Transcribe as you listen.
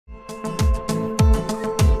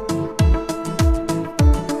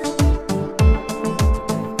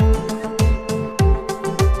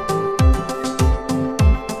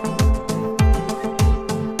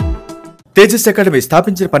Tejas academy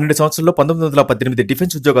స్థాపించిన 12 సంవత్సరాల్లో 1918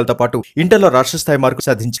 defence ఉద్యోగాలతో పాటు ఇంటర్లో రాష్ట్ర స్థాయి మార్కులు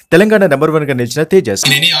సాధించి తెలంగాణ నెంబర్ 1 గా నిలిచిన Tejas.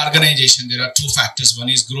 In any organization there are two factors, one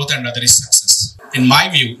is growth and other is success. In my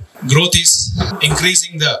view, growth is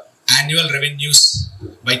increasing the annual revenues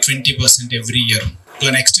by 20% every year to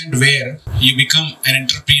an extent where you become an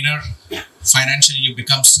entrepreneur, financially you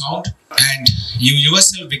become sound and you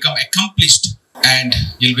yourself become accomplished and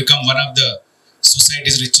you'll become one of the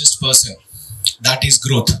society's richest person. That is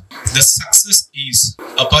growth. The success is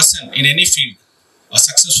a person in any field, a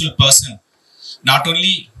successful person, not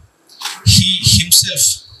only he himself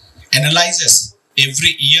analyzes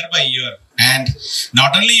every year by year and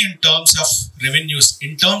not only in terms of revenues,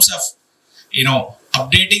 in terms of,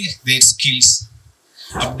 updating their skills,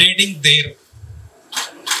 updating their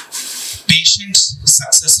patients'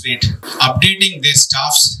 success rate, updating their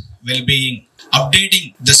staff's well-being, updating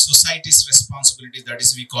the society's responsibility, that is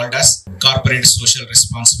we called as corporate social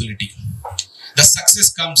responsibility. The success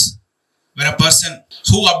comes when a person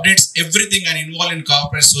who updates everything and involved in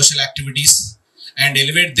corporate social activities and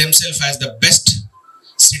elevate themselves as the best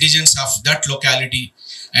citizens of that locality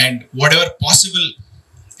and whatever possible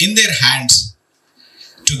in their hands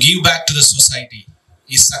to give back to the society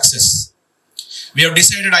is success. We have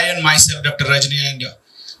decided, I and myself, Dr. Rajni and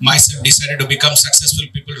myself decided to become successful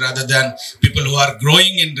people rather than people who are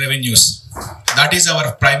growing in revenues. That is our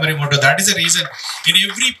primary motto. That is the reason in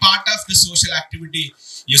every part of the social activity,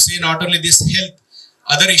 you say not only this health,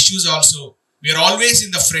 other issues also. We are always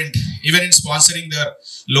in the front, even in sponsoring the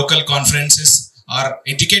local conferences or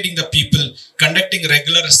educating the people, conducting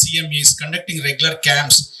regular CMEs, conducting regular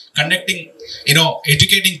camps, conducting,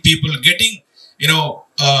 educating people, getting,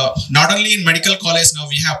 not only in medical college now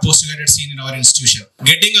we have postgraduate seat in our institution.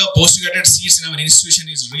 Getting a postgraduate seats in our institution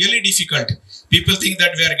is really difficult. People think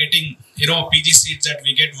that we are getting, PG seats that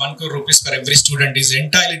we get 1 crore rupees for every student is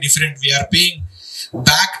entirely different. We are paying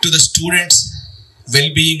back to the students'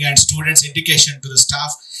 well-being and students' education to the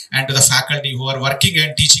staff and to the faculty who are working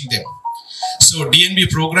and teaching them. So DNB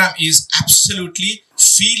program is absolutely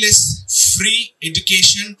feeless, free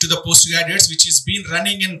education to the postgraduates, which is been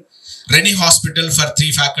running in Reni Hospital for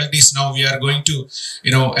 3 faculties. Now we are going to,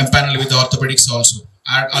 empanel with orthopedics also.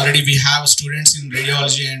 Already we have students in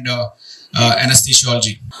radiology and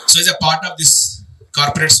anesthesiology. So as a part of this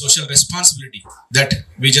corporate social responsibility that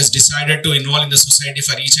we just decided to involve in the society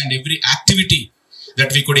for each and every activity that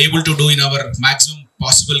we could able to do in our maximum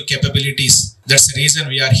possible capabilities. That's the reason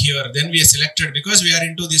we are here. Then we are selected because we are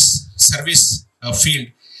into this service field.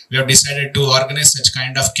 We have decided to organize such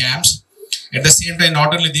kind of camps. At the same time,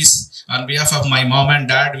 not only this, on behalf of my mom and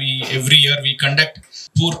dad, every year we conduct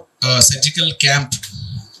poor surgical camp,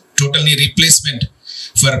 totally replacement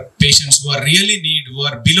for patients who are really need, who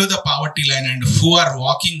are below the poverty line and who are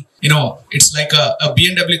walking. It's like a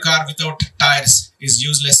BMW car without tires is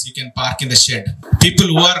useless. You can park in the shed. People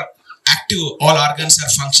who are active, all organs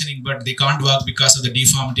are functioning, but they can't work because of the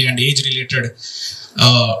deformity and age-related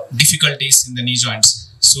difficulties in the knee joints.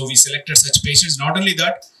 So we selected such patients. Not only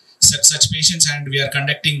that, such patients, and we are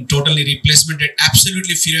conducting totally replacement at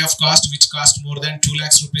absolutely free of cost, which cost more than 2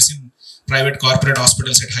 lakhs rupees in private corporate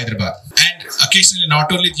hospitals at Hyderabad. And occasionally,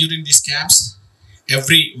 not only during these camps,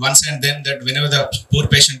 every once and then that whenever the poor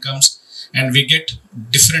patient comes, and we get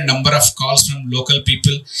different number of calls from local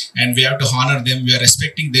people, and we have to honor them, we are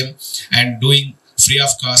respecting them and doing free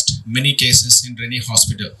of cost many cases in Reni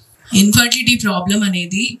Hospital. Infertility problem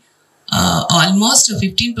anedi almost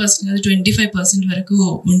 15% 25% వరకు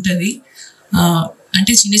ఉంటుంది.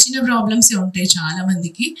 అంటే చిన్న ప్రాబ్లమ్సే ఉంటాయి చాలా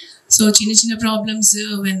మందికి. So చిన్న problems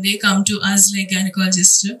when they come to us like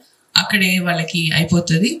gynaecologist అక్కడే వాళ్ళకి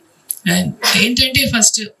అయిపోతుంది. ఏంటంటే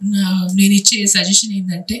ఫస్ట్ నేను ఇచ్చే సజెషన్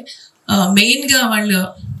ఏంటంటే మెయిన్గా వాళ్ళ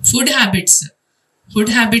ఫుడ్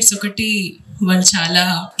హ్యాబిట్స్ ఒకటి వాళ్ళు చాలా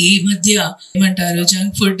ఈ మధ్య ఏమంటారు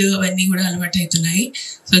జంక్ ఫుడ్ అవన్నీ కూడా అలవాటు అవుతున్నాయి.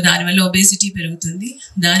 సో దానివల్ల ఒబేసిటీ పెరుగుతుంది,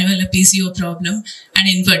 దానివల్ల PCO problem and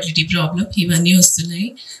infertility problem ఇవన్నీ వస్తున్నాయి.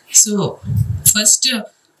 సో ఫస్ట్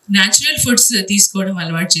న్యాచురల్ ఫుడ్స్ తీసుకోవడం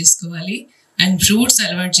అలవాటు చేసుకోవాలి అండ్ ఫ్రూట్స్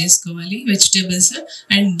అలవాటు చేసుకోవాలి, vegetables.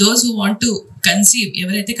 And those who want to conceive,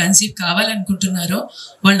 ఎవరైతే కన్సీవ్ కావాలనుకుంటున్నారో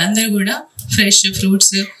వాళ్ళందరూ కూడా ఫ్రెష్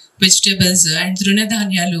ఫ్రూట్స్, వెజిటేబుల్స్ అండ్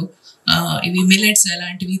తృణధాన్యాలు, ఇవి మిల్లెట్స్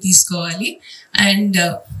అలాంటివి తీసుకోవాలి. అండ్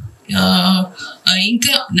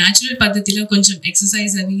ఇంకా న్యాచురల్ పద్ధతిలో కొంచెం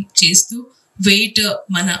ఎక్సర్సైజ్ అవి చేస్తూ వెయిట్,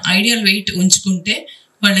 మన ఐడియల్ వెయిట్ ఉంచుకుంటే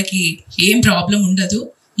వాళ్ళకి ఏం ప్రాబ్లం ఉండదు.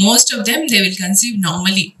 Most of them they will conceive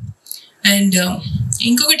normally. And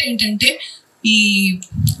ఇంకొకటి ఏంటంటే ఈ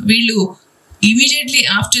వీళ్ళు immediately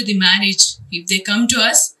after the marriage if they come to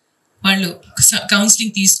us వాళ్ళు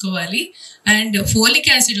కౌన్సిలింగ్ తీసుకోవాలి. అండ్ ఫోలిక్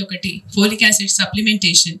యాసిడ్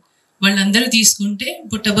సప్లిమెంటేషన్ వాళ్ళందరూ తీసుకుంటే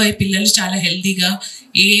పుట్టబోయే పిల్లలు చాలా హెల్తీగా,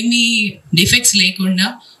 ఏమీ డిఫెక్ట్స్ లేకుండా,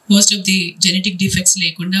 most of the genetic defects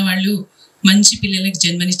లేకుండా వాళ్ళు మంచి పిల్లలకు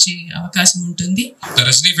జన్మనిచ్చే అవకాశం ఉంటుంది.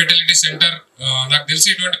 రజనీ ఫెర్టిలిటీ సెంటర్ నాకు తెలిసి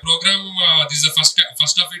ఇటువంటి programme this the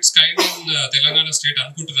first of it's kind in Telangana state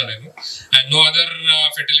అనుకుంటున్నా నేను. And no other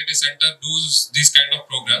fertility centre dos these kind of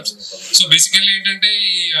programmes. So basically ఏంటంటే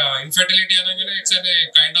ఈ ఇన్ఫెర్టిలిటీ అనగానే ఇట్స్ అనే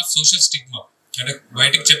కైండ్ ఆఫ్ సోషల్ స్టిగ్మా, అంటే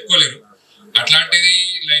బయటకు చెప్పుకోలేరు. అట్లాంటిది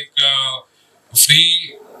like free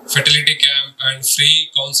fertility camp and free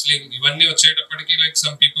counselling ఇవన్నీ వచ్చేటప్పటికి like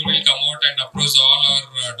some people will come out and approach all our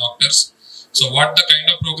doctors. So what the kind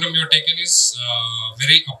of program you have taken is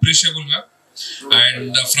very appreciable, ma'am.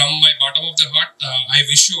 And from my bottom of the heart, I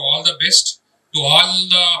wish you all the best to all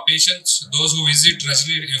the patients, those who visit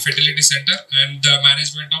Rajni Fertility Center and the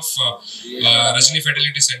management of Rajni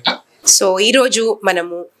Fertility Center. So ee roju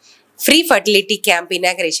manamu free fertility camp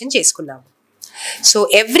inauguration చేసుకున్నాము. So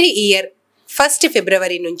every year 1st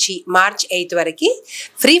February నుంచి March 8th వరకు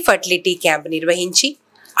free fertility camp నిర్వహించి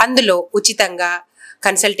అందులో ఉచితంగా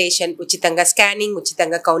consultation, ఉచితంగా scanning,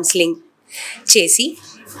 ఉచితంగా counselling చేసి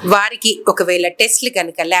వారికి ఒకవేళ టెస్ట్లు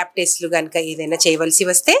కనుక ల్యాబ్ టెస్ట్లు కనుక ఏదైనా చేయవలసి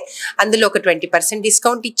వస్తే అందులో ఒక 20%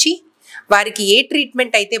 డిస్కౌంట్ ఇచ్చి వారికి ఏ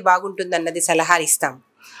ట్రీట్మెంట్ అయితే బాగుంటుందన్నది సలహాలు ఇస్తాం.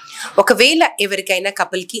 ఒకవేళ ఎవరికైనా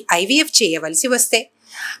కపుల్కి ఐవీఎఫ్ చేయవలసి వస్తే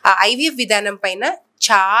ఆ ఐవీఎఫ్ విధానం పైన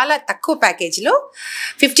చాలా తక్కువ ప్యాకేజీలో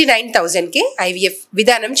 59,000కే ఐవీఎఫ్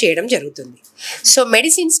విధానం చేయడం జరుగుతుంది. సో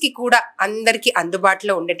మెడిసిన్స్కి కూడా అందరికీ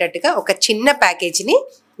అందుబాటులో ఉండేటట్టుగా ఒక చిన్న ప్యాకేజీని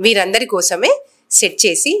వీరందరి కోసమే సెట్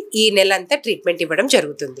చేసి ఈ నెలంతా ట్రీట్మెంట్ ఇవ్వడం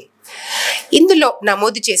జరుగుతుంది. ఇందులో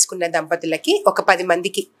నమోదు చేసుకున్న దంపతులకి ఒక 10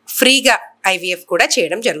 మందికి ఫ్రీగా ఐవీఎఫ్ కూడా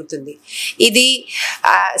చేయడం జరుగుతుంది. ఇది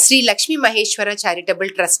శ్రీ లక్ష్మీ మహేశ్వర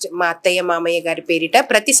చారిటబుల్ ట్రస్ట్ మా అత్తయ్య మామయ్య గారి పేరిట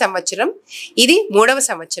ప్రతి సంవత్సరం ఇది 3వ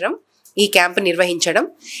సంవత్సరం ఈ క్యాంపు నిర్వహించడం.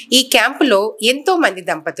 ఈ క్యాంపులో ఎంతో మంది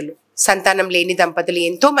దంపతులు, సంతానం లేని దంపతులు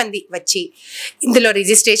ఎంతో మంది వచ్చి ఇందులో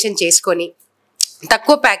రిజిస్ట్రేషన్ చేసుకొని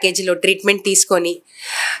తక్కువ ప్యాకేజీలో ట్రీట్మెంట్ తీసుకొని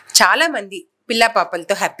చాలామంది పిల్ల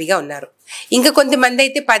పాపలతో హ్యాపీగా ఉన్నారు. ఇంకా కొంతమంది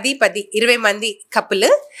అయితే 10-20 మంది కపుల్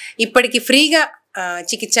ఇప్పటికి ఫ్రీగా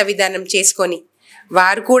చికిత్స విధానం చేసుకొని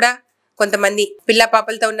వారు కూడా కొంతమంది పిల్ల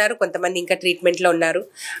పాపలతో ఉన్నారు, కొంతమంది ఇంకా ట్రీట్మెంట్లో ఉన్నారు,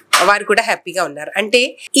 వారు కూడా హ్యాపీగా ఉన్నారు. అంటే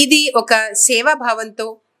ఇది ఒక సేవాభావంతో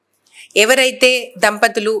ఎవరైతే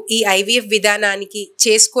దంపతులు ఈ ఐవీఎఫ్ విధానానికి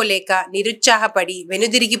చేసుకోలేక నిరుత్సాహపడి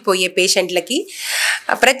వెనుదిరిగిపోయే పేషెంట్లకి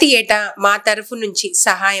ప్రతి ఏటా మా తరఫు నుంచి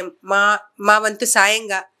సహాయం, మా వంతు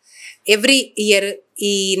సాయంగా ఎవ్రీ ఇయర్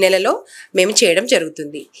ఈ నెలలో మేము చేయడం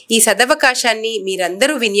జరుగుతుంది. ఈ సదవకాశాన్ని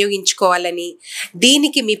మీరందరూ వినియోగించుకోవాలని,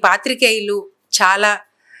 దీనికి మీ పాత్రికేయులు చాలా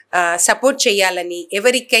సపోర్ట్ చేయాలని,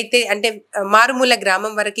 ఎవరికైతే అంటే మారుమూల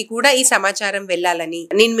గ్రామం వరకు కూడా ఈ సమాచారం వెళ్ళాలని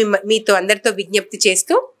నేను మీతో అందరితో విజ్ఞప్తి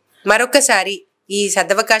చేస్తూ మరొకసారి ఈ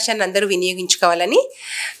సదవకాశాన్ని అందరూ వినియోగించుకోవాలని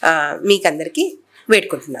మీకందరికీ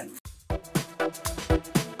వేడుకుంటున్నాను.